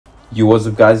Yo, what's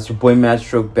up guys, it's your boy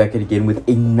Majstroke back again with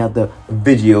another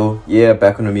video. Yeah,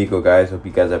 back on Omegle guys. Hope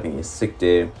you guys are having a sick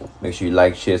day. Make sure you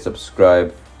like, share,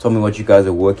 subscribe. Tell me what you guys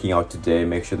are working out today.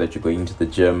 Make sure that you're going into the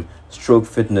gym. Stroke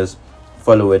Fitness,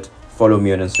 follow it. Follow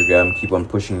me on Instagram. Keep on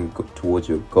pushing towards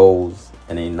your goals.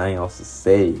 And ain't nothing else to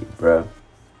say, bruh.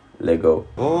 Let go.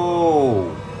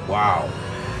 Oh, wow.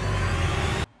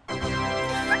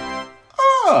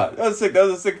 Ah, that was sick. That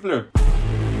was a sick flip.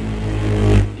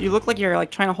 You look like you're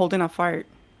trying to hold in a fart.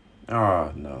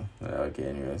 Oh, no. Okay,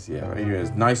 anyways, yeah.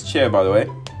 Anyways, nice chair, by the way.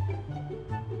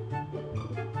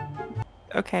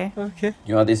 Okay. You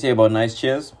know what they say about nice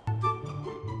chairs?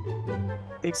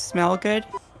 They smell good.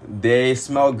 They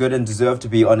smell good and deserve to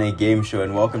be on a game show.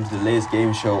 And welcome to the latest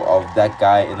game show of that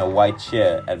guy in a white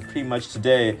chair. And pretty much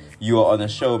today, you are on a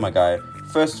show, my guy.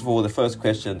 First of all, the first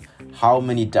question, how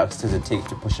many ducks does it take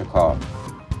to push a car?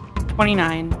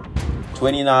 29.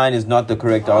 29 is not the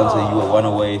correct answer. You are 1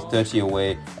 away, 30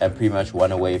 away, and pretty much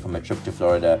 1 away from a trip to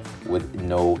Florida with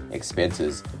no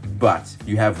expenses. But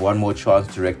you have one more chance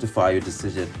to rectify your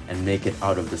decision and make it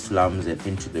out of the slums and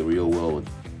into the real world.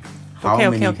 How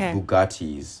many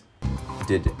Bugattis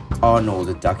did Arnold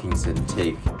Duckington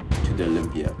take to the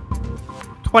Olympia?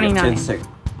 29.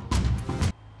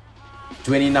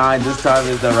 29, this time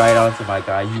is the right answer, my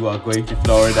guy. You are going to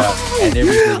Florida and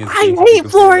everything is I hate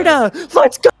Florida!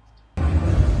 Let's go!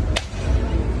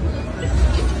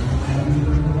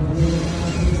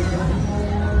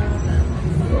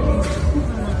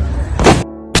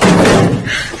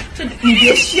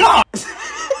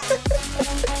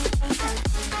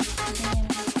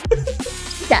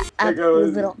 Shut up, you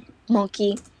little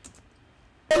monkey.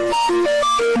 I'm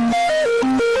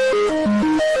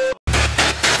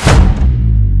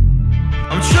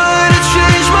trying to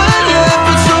change my life,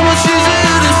 but so much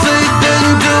easier to say than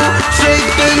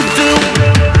do,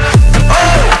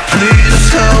 Oh, please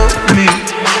help me.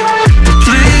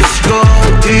 Please go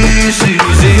easy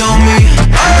on me.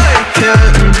 I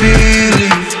can't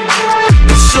believe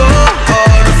it's so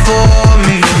hard for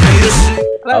me to see.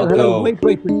 Hello.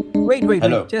 Wait.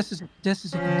 Hello. Just a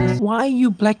second. Why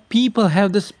you black people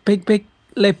have this big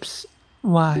lips?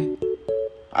 Why?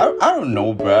 I don't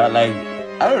know, bruh. Like,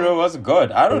 I don't know what's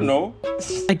good. I don't know.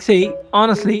 Like, say,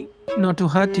 honestly, not to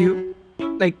hurt you.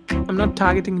 Like, I'm not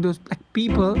targeting those black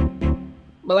people.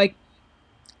 But, like,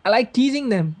 I like teasing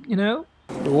them, you know?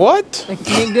 What? Like,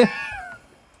 make the...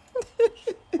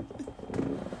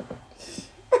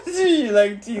 You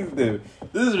like tease them.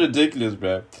 This is ridiculous,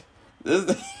 bruh. This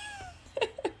is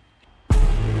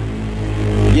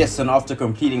Yes, and after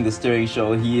completing the steering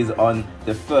show, he is on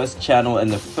the first channel and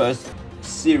the first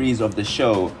series of the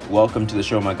show. Welcome to the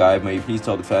show, my guy. May you please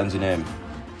tell the fans your name?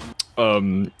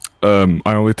 I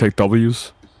only take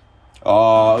W's.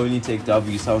 Oh, only take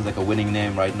W sounds like a winning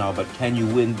name right now, but can you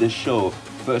win this show?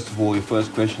 First of all, your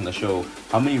first question on the show.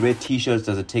 How many red t-shirts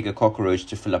does it take a cockroach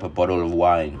to fill up a bottle of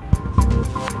wine?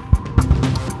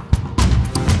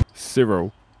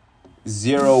 0.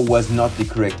 0 was not the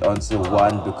correct answer.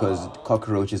 1, because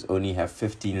cockroaches only have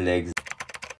 15 legs.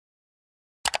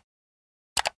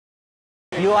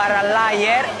 You are a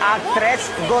liar, actress,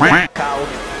 go out.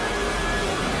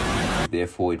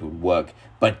 Therefore, it would work.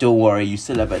 But don't worry, you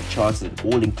still have a chance at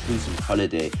an all-inclusive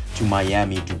holiday to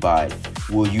Miami, Dubai.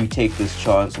 Will you take this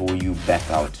chance or will you back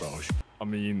out? I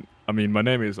mean, my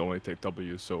name is only take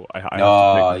W, so I have to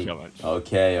take the challenge.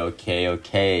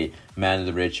 Okay. Man of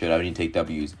the red shirt, I only take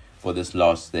W's for this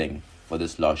last thing, for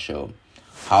this last show.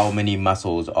 How many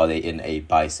muscles are there in a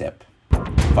bicep?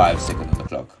 5 seconds on the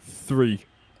clock. 3.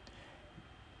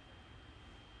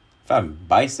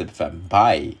 Bicep,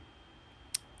 bi.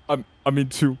 I mean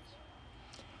 2.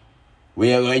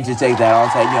 We are going to take that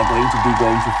answer and you're going to be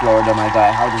going to Florida, my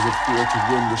guy. How does it feel to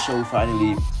win the show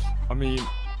finally? I mean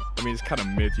it's kind of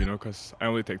mid, you know, because I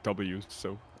only take W's,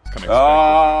 so it's kind of expected.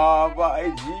 Oh, my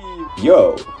G.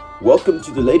 Yo, welcome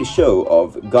to the latest show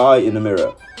of Guy in the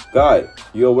Mirror. Guy,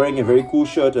 you're wearing a very cool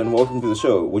shirt and welcome to the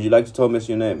show. Would you like to tell me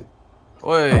your name?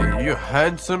 Wait, you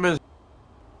handsome as...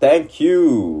 Thank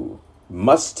you,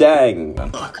 Mustang.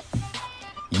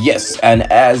 Yes,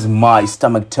 and as my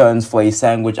stomach turns for a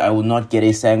sandwich, I will not get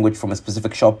a sandwich from a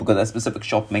specific shop because that specific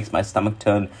shop makes my stomach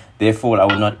turn. Therefore, I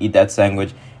will not eat that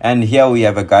sandwich. And here we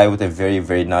have a guy with a very,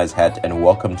 very nice hat. And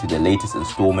welcome to the latest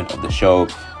installment of the show.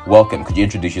 Welcome. Could you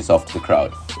introduce yourself to the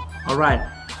crowd? Alright.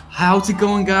 How's it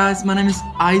going, guys? My name is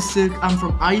Isaac. I'm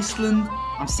from Iceland.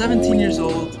 I'm 17 years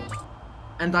old.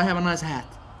 And I have a nice hat.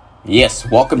 Yes,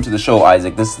 welcome to the show,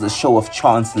 Isaac. This is the show of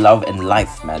chance, love, and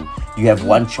life, man. You have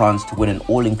one chance to win an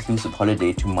all-inclusive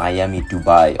holiday to Miami,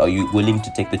 Dubai. Are you willing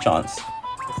to take the chance?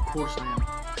 Of course I am.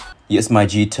 Yes, my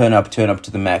G, turn up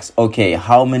to the max. Okay,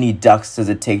 how many ducks does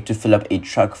it take to fill up a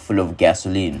truck full of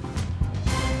gasoline?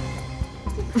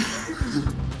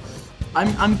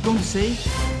 I'm going to say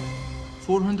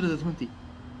 420.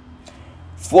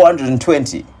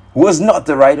 420 was not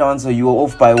the right answer. You were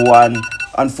off by 1.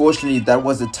 Unfortunately, that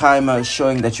was a timer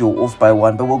showing that you were off by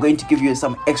 1, but we're going to give you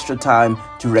some extra time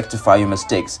to rectify your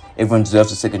mistakes. Everyone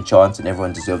deserves a second chance, and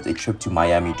everyone deserves a trip to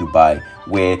Miami, Dubai,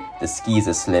 where the skis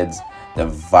are sleds, the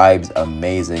vibes are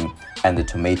amazing, and the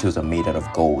tomatoes are made out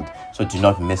of gold. So do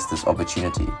not miss this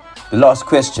opportunity. The last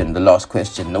question,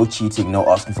 no cheating, no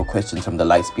asking for questions from the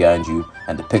lights behind you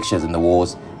and the pictures in the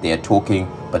walls. They are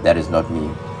talking, but that is not me.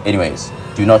 Anyways,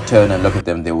 do not turn and look at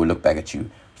them, they will look back at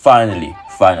you. Finally.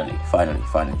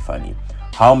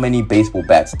 How many baseball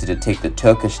bats did it take the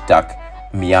Turkish duck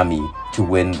Miami to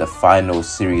win the final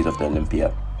series of the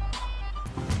Olympia?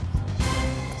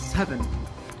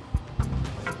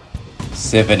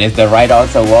 7 is the right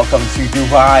answer. Welcome to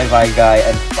Dubai, my guy.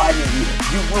 And finally,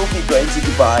 you will be going to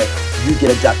Dubai. You get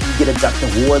a duck, the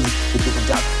walls, they get a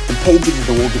duck, the paintings of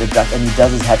the wall get a duck, and he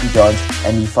does his happy dance,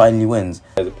 and he finally wins.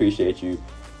 I appreciate you.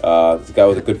 This guy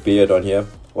with a good beard on here.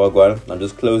 Well, go on. I'm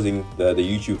just closing the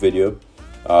YouTube video.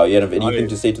 You have anything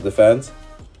to say to the fans?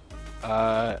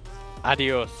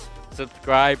 Adios.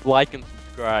 Subscribe, like, and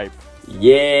subscribe.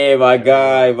 Yeah, my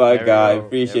guy.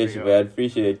 Appreciate you, man.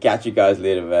 Appreciate it. Catch you guys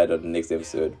later, man, on the next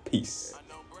episode. Peace.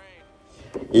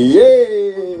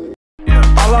 Yeah.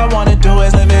 All I wanna do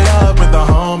is live it up with the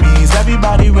homies.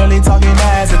 Everybody really talking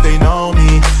as if they know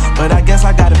me, but I guess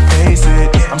I gotta face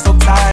it. I'm so tired.